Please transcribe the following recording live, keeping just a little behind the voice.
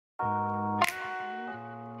Hey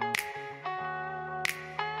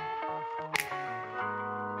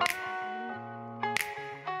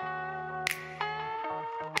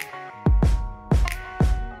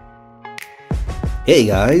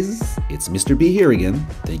guys, it's Mr. B here again.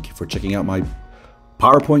 Thank you for checking out my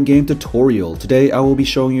PowerPoint game tutorial. Today I will be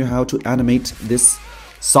showing you how to animate this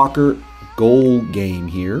soccer goal game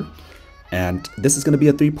here. And this is going to be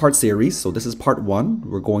a 3-part series. So this is part 1.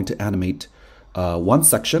 We're going to animate one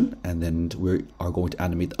section, and then we are going to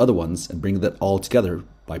animate the other ones and bring that all together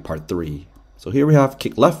by part 3. So here we have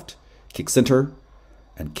kick left, kick center,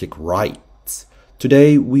 and kick right.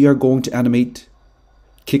 Today we are going to animate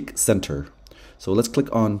kick center. So let's click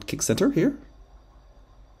on kick center here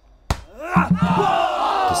to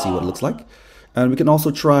see what it looks like. And we can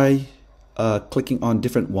also try clicking on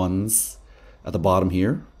different ones at the bottom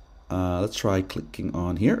here. Let's try clicking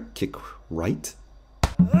on here, kick right.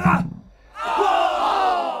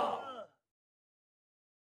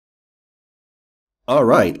 All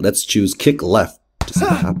right, let's choose kick left to see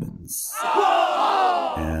what happens.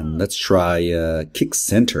 And let's try kick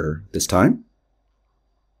center this time.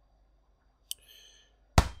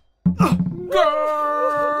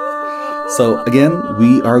 So again,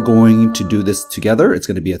 we are going to do this together. It's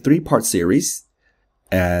going to be a 3-part series.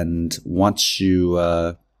 And once you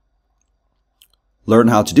learn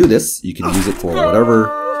how to do this, you can use it for whatever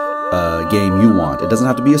game you want. It doesn't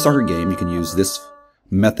have to be a soccer game. You can use this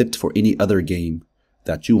method for any other game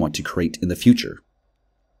that you want to create in the future.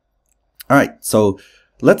 All right, so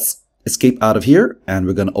let's escape out of here, and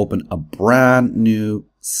we're going to open a brand new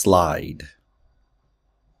slide.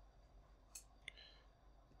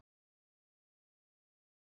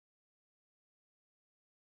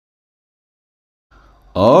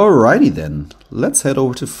 Alrighty then, let's head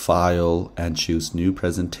over to File and choose New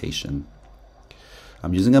Presentation.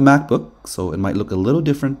 I'm using a MacBook, so it might look a little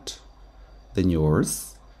different than yours.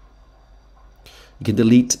 You can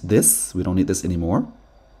delete this, we don't need this anymore.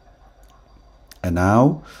 And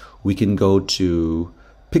now we can go to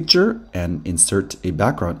Picture and insert a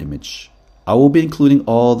background image. I will be including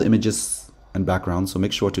all the images and backgrounds, so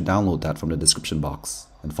make sure to download that from the description box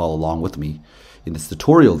and follow along with me in this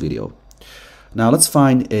tutorial video. Now let's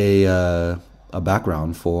find a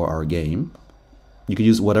background for our game. You can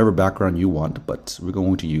use whatever background you want, but we're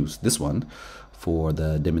going to use this one for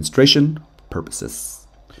the demonstration purposes.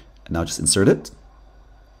 And now just insert it.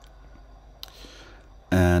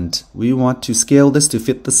 And we want to scale this to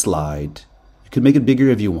fit the slide. You can make it bigger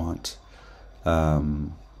if you want.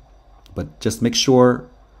 But just make sure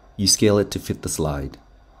you scale it to fit the slide.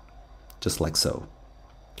 Just like so.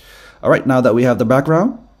 Alright, now that we have the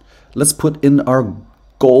background, let's put in our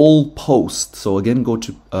goal post. So again, go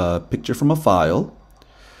to picture from a file,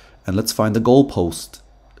 and let's find the goal post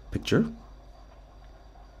picture.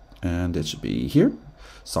 And it should be here,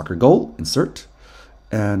 soccer goal, insert.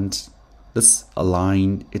 And let's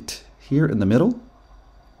align it here in the middle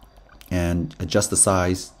and adjust the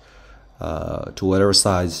size to whatever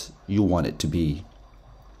size you want it to be.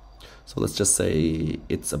 So let's just say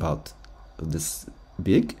it's about this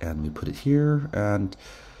big, and we put it here, and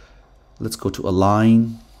let's go to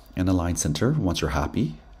Align and Align Center once you're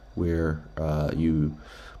happy where you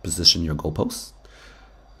position your goalposts.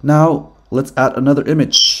 Now let's add another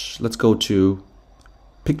image. Let's go to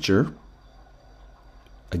Picture,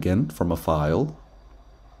 again from a file,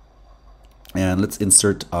 and let's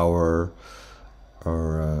insert our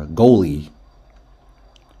goalie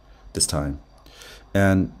this time.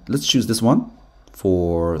 And let's choose this one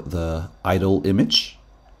for the idle image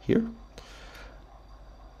here.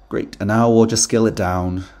 Great, and now we'll just scale it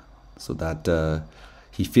down so that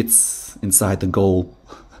he fits inside the goal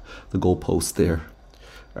post there.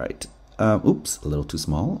 All right, oops, a little too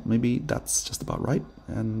small. Maybe that's just about right,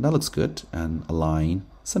 and that looks good. And align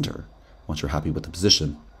center once you're happy with the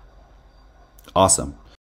position. Awesome.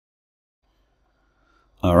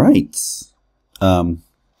 All right,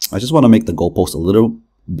 I just want to make the goal post a little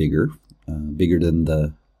bigger, bigger than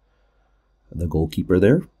the goalkeeper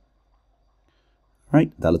there.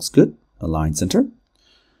 Right, that looks good. Align center.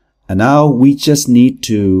 And now we just need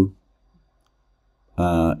to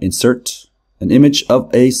insert an image of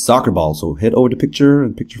a soccer ball. So head over to Picture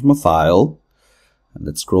and Picture from a file. And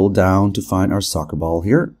let's scroll down to find our soccer ball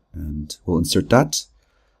here. And we'll insert that.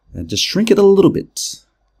 And just shrink it a little bit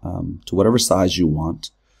to whatever size you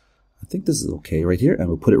want. I think this is okay right here. And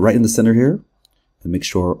we'll put it right in the center here. And make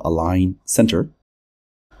sure Align Center.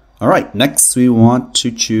 All right, next we want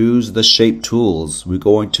to choose the shape tools. We're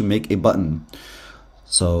going to make a button.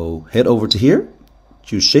 So head over to here,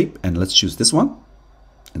 choose shape, and let's choose this one.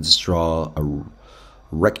 And just draw a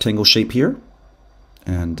rectangle shape here.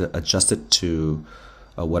 and adjust it to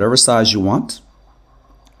whatever size you want.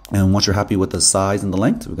 And once you're happy with the size and the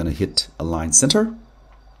length, we're going to hit Align Center.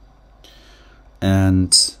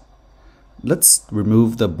 And let's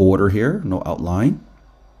remove the border here, no outline.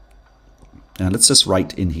 And let's just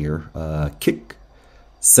write in here, kick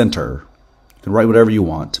center. You can write whatever you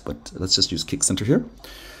want, but let's just use kick center here.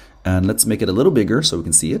 And let's make it a little bigger so we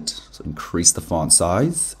can see it. So increase the font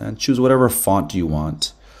size and choose whatever font you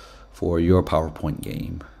want for your PowerPoint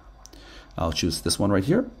game. I'll choose this one right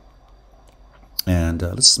here. And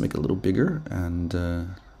let's just make it a little bigger, and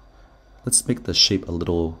let's make the shape a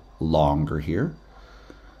little longer here.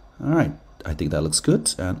 All right, I think that looks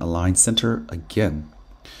good. And align center again.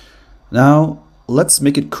 Now let's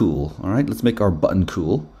make it cool. All right, let's make our button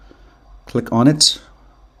cool. Click on it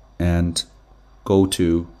and go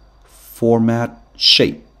to Format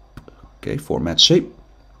Shape. Okay, Format Shape.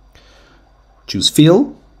 Choose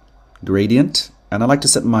Fill, Gradient, and I like to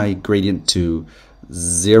set my gradient to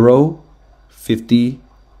 0, 50,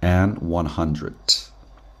 and 100.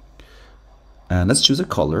 And let's choose a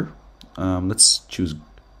color. Let's choose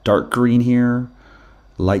dark green here,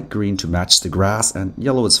 light green to match the grass, and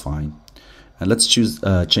yellow is fine. And let's choose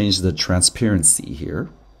change the transparency here.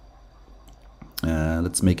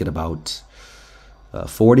 Let's make it about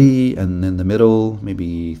 40, and in the middle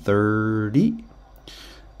maybe 30,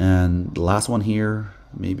 and the last one here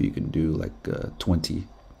maybe you can do like 20.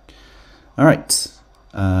 All right,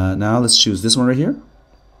 now let's choose this one right here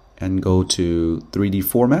and go to 3D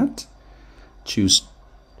format, choose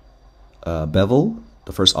bevel,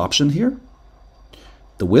 the first option here.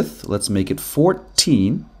 The width, let's make it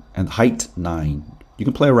 14 and height 9. You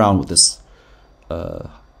can play around with this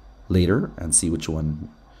later and see which one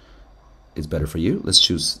is better for you. Let's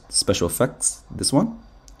choose special effects, this one,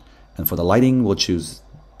 and for the lighting we'll choose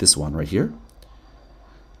this one right here.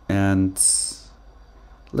 And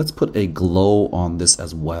let's put a glow on this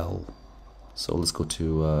as well. So let's go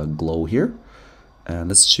to glow here, and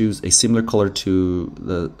let's choose a similar color to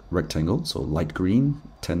the rectangle, so light green,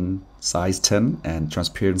 10, size 10, and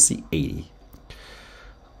transparency 80.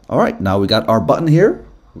 All right, now we got our button here.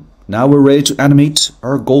 Now we're ready to animate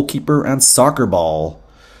our goalkeeper and soccer ball.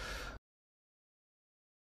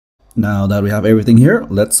 Now that we have everything here,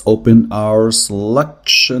 let's open our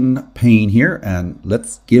selection pane here, and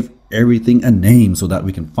let's give everything a name so that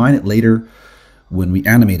we can find it later when we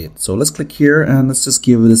animate it. So let's click here and let's just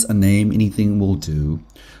give this a name. Anything will do.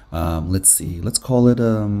 Let's see, let's call it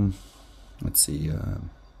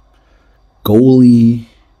goalie,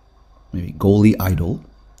 maybe goalie idol.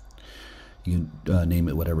 You can name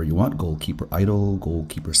it whatever you want, goalkeeper idol,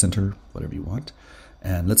 goalkeeper center, whatever you want.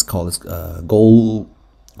 And let's call this goal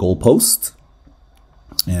post,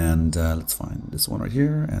 and let's find this one right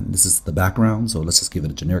here, and this is the background, so let's just give it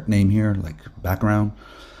a generic name here like background,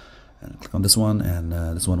 and click on this one, and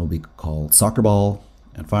this one will be called soccer ball.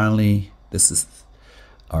 And finally, this is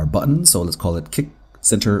our button, so let's call it kick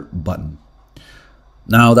center button.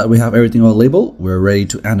 Now that we have everything all labeled, we're ready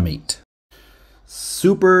to animate.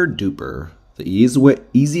 Super duper, the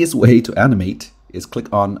easiest way to animate is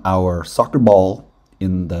click on our soccer ball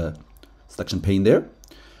in the selection pane there.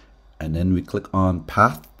 And then we click on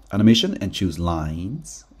path animation and choose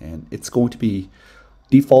lines, and it's going to be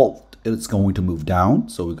default, it's going to move down,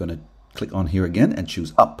 so we're going to click on here again and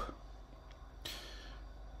choose up.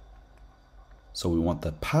 So we want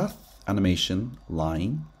the path animation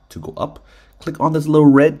line to go up. Click on this little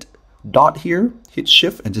red dot here, hit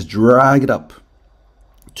shift and just drag it up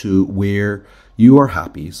to where you are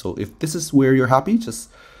happy. So if this is where you're happy, just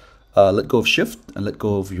let go of shift and let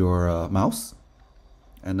go of your mouse.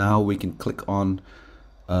 And now we can click on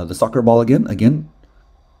the soccer ball again.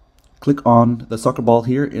 Click on the soccer ball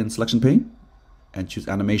here in selection pane and choose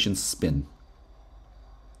animation spin.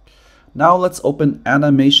 Now let's open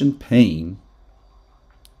animation pane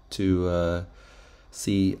to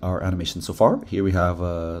see our animation so far. Here we have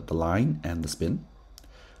the line and the spin.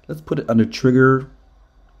 Let's put it under trigger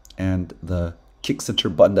and the kick center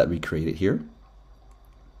button that we created here.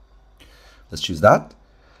 Let's choose that.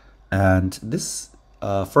 And this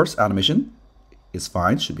first animation is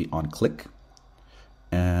fine, should be on click.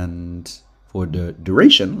 And for the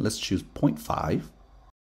duration, let's choose 0.5.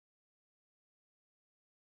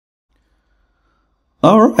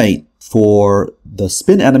 All right, for the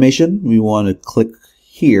spin animation, we want to click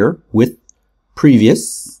here with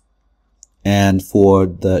previous. And for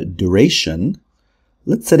the duration,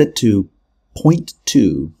 let's set it to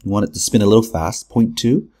 0.2. We want it to spin a little fast,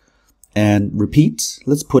 0.2. And repeat,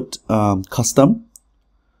 let's put custom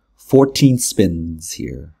 14 spins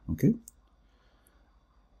here, okay?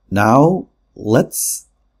 Now let's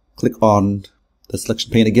click on the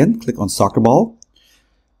selection pane again, click on soccer ball,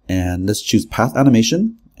 and let's choose path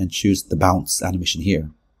animation and choose the bounce animation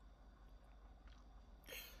here.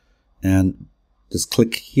 And just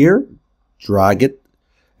click here, drag it,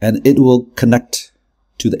 and it will connect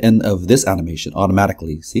to the end of this animation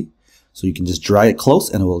automatically, see? So you can just drag it close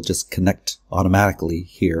and it will just connect automatically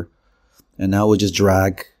here. And now we'll just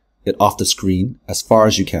drag it off the screen as far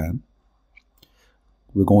as you can.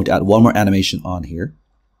 We're going to add one more animation on here.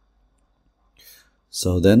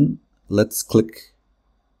 So then let's click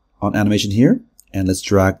on animation here and let's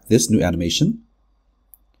drag this new animation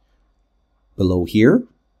below here.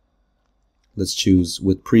 Let's choose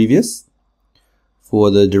with previous. For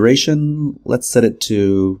the duration, let's set it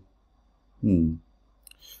to,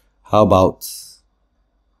 how about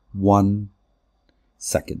 1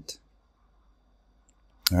 second?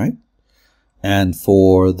 All right. And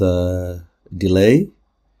for the delay,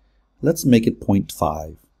 let's make it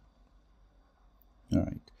 0.5. All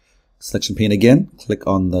right. Selection pane again, click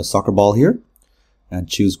on the soccer ball here and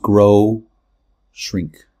choose grow,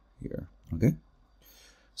 shrink here. Okay.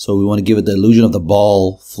 So we want to give it the illusion of the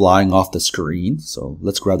ball flying off the screen. So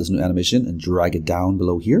let's grab this new animation and drag it down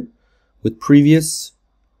below here. With previous,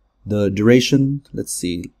 the duration, let's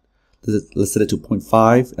see, let's set it to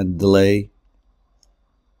 0.5 and delay,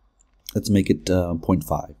 let's make it 0.5.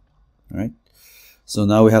 All right. So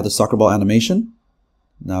now we have the soccer ball animation.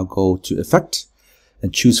 Now go to effect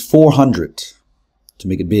and choose 400 to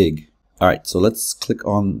make it big. All right. So let's click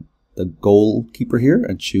on the goalkeeper here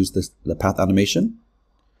and choose the path animation.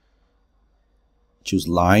 Choose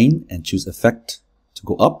line and choose effect to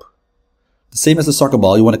go up. The same as the soccer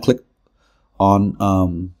ball, you want to click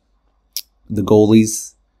on the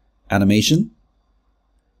goalie's animation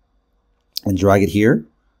and drag it here.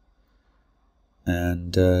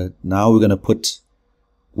 And now we're going to put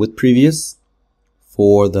with previous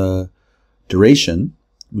for the duration.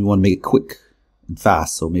 We want to make it quick and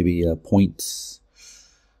fast. So maybe a point,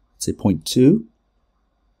 let's say 0.2.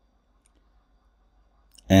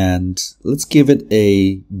 And let's give it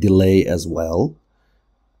a delay as well.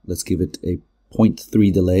 Let's give it a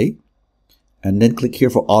 0.3 delay. And then click here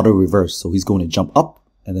for auto reverse. So he's going to jump up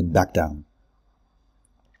and then back down.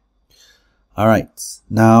 All right.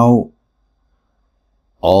 Now,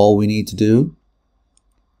 all we need to do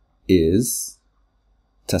is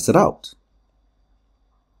test it out.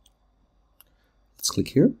 Let's click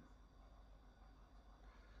here.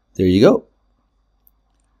 There you go.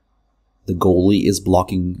 The goalie is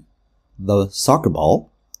blocking the soccer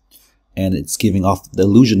ball and it's giving off the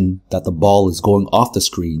illusion that the ball is going off the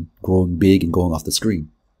screen, growing big and going off the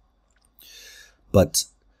screen. But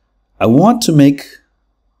I want to make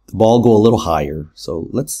the ball go a little higher. So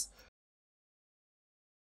let's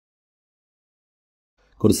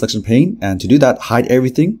go to selection pane, and to do that, hide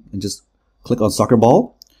everything and just click on soccer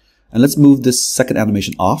ball. And let's move this second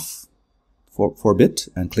animation off for a bit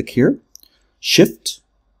and click here. Shift.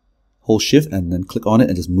 Hold shift and then click on it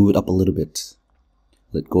and just move it up a little bit.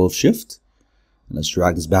 Let go of shift and let's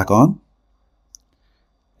drag this back on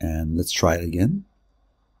and let's try it again.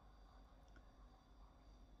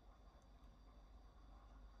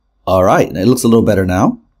 All right, it looks a little better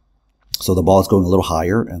now. So the ball is going a little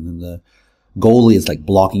higher and then the goalie is like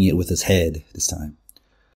blocking it with his head this time.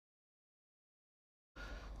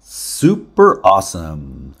 Super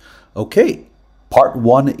awesome. Okay, part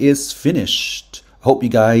 1 is finished. Hope you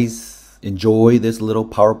guys enjoy this little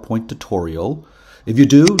PowerPoint tutorial. If you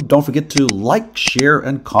do, don't forget to like, share,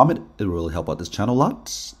 and comment. It will really help out this channel a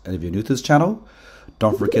lot. And if you're new to this channel,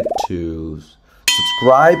 don't forget to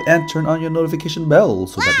subscribe and turn on your notification bell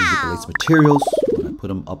so that you get the latest materials when I put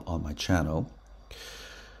them up on my channel.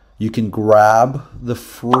 You can grab the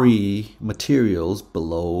free materials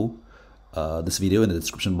below this video in the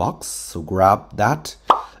description box. So grab that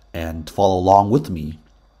and follow along with me.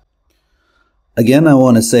 Again, I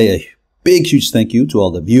want to say a big, huge thank you to all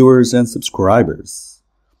the viewers and subscribers.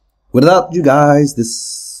 Without you guys,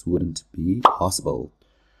 this wouldn't be possible.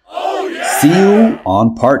 Oh, yeah! See you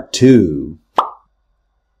on part 2.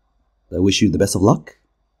 I wish you the best of luck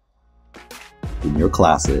in your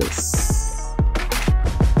classes.